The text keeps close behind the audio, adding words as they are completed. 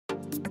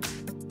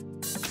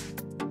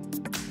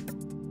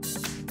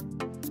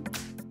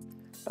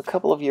A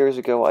couple of years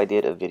ago I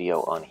did a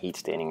video on heat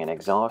staining an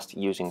exhaust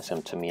using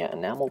some Tamiya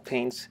enamel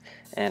paints,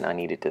 and I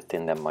needed to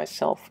thin them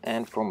myself,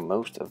 and for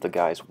most of the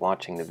guys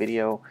watching the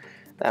video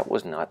that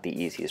was not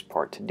the easiest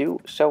part to do,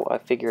 so I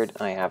figured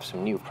I have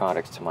some new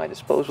products to my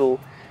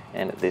disposal,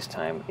 and this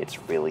time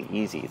it's really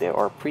easy. They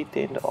are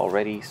pre-thinned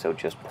already, so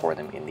just pour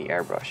them in the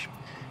airbrush.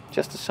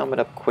 Just to sum it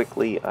up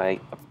quickly, I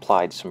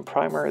applied some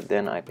primer,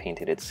 then I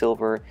painted it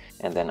silver,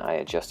 and then I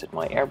adjusted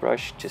my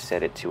airbrush to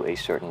set it to a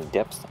certain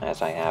depth,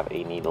 as I have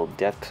a needle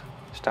depth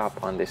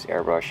stop on this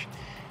airbrush,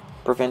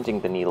 preventing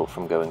the needle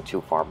from going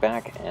too far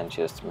back and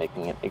just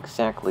making it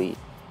exactly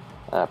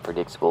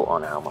predictable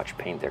on how much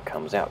paint there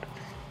comes out.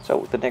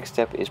 So the next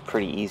step is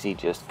pretty easy.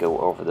 Just go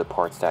over the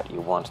parts that you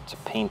want to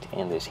paint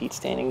in this heat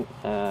staining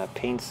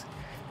paints.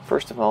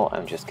 First of all,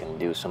 I'm just going to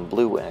do some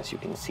blue, as you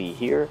can see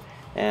here.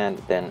 And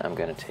then I'm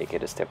going to take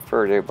it a step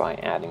further by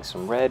adding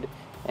some red,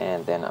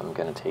 and then I'm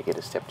going to take it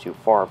a step too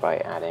far by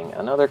adding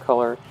another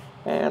color,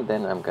 and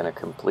then I'm going to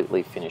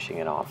completely finishing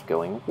it off,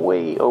 going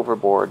way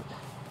overboard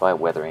by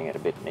weathering it a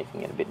bit,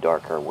 making it a bit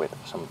darker with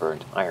some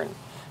burnt iron.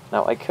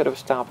 Now I could have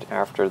stopped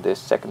after this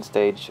second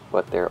stage,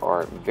 but there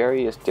are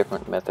various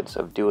different methods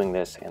of doing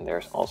this, and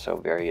there's also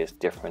various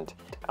different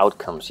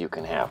outcomes you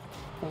can have.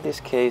 In this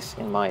case,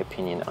 in my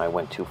opinion, I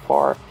went too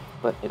far,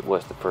 but it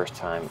was the first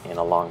time in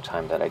a long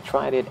time that I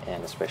tried it,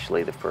 and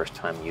especially the first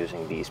time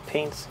using these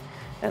paints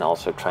and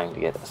also trying to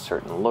get a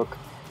certain look,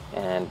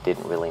 and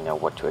didn't really know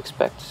what to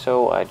expect,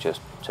 so I just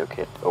took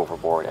it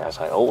overboard, as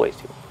I always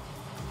do.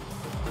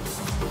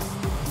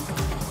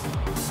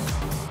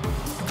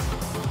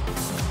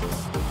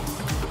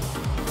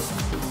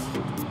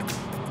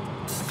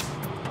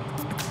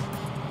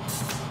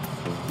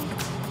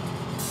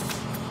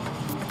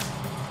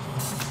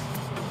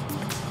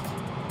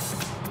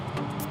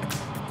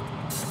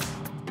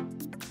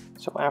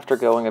 So after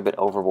going a bit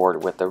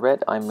overboard with the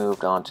red, I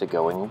moved on to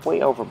going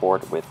way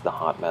overboard with the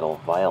hot metal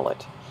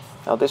violet.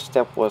 Now this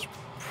step was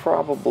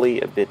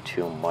probably a bit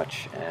too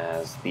much,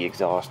 as the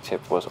exhaust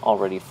tip was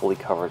already fully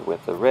covered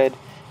with the red,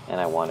 and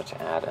I wanted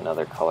to add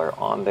another color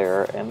on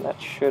there, and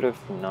that should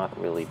have not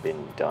really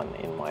been done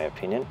in my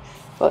opinion,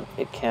 but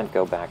it can't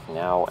go back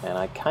now, and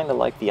I kind of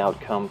like the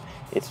outcome.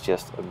 It's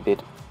just a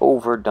bit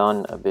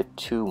overdone, a bit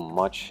too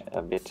much,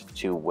 a bit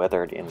too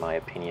weathered in my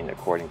opinion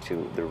according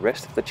to the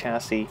rest of the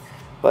chassis.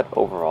 But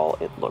overall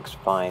it looks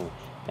fine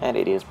and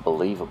it is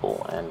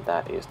believable, and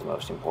that is the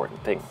most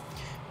important thing.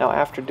 Now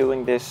after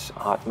doing this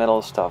hot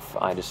metal stuff,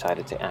 I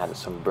decided to add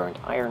some burnt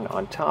iron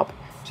on top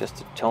just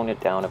to tone it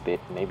down a bit,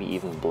 maybe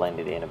even blend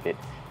it in a bit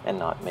and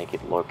not make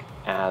it look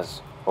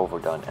as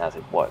overdone as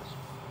it was.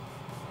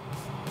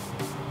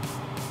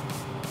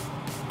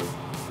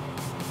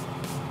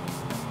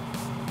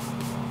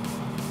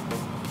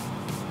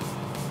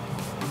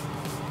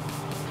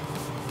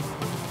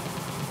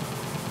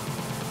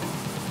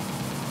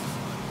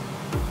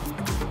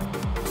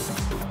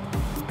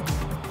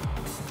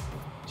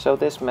 So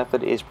this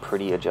method is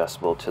pretty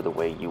adjustable to the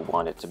way you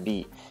want it to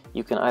be.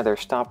 You can either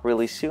stop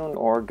really soon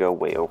or go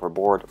way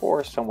overboard,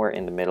 or somewhere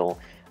in the middle.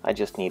 I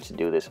just need to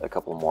do this a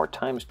couple more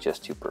times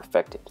just to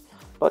perfect it.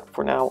 But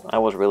for now, I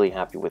was really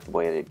happy with the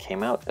way that it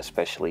came out,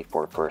 especially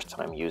for first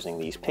time using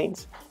these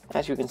paints.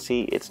 As you can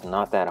see, it's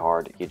not that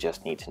hard, you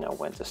just need to know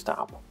when to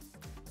stop.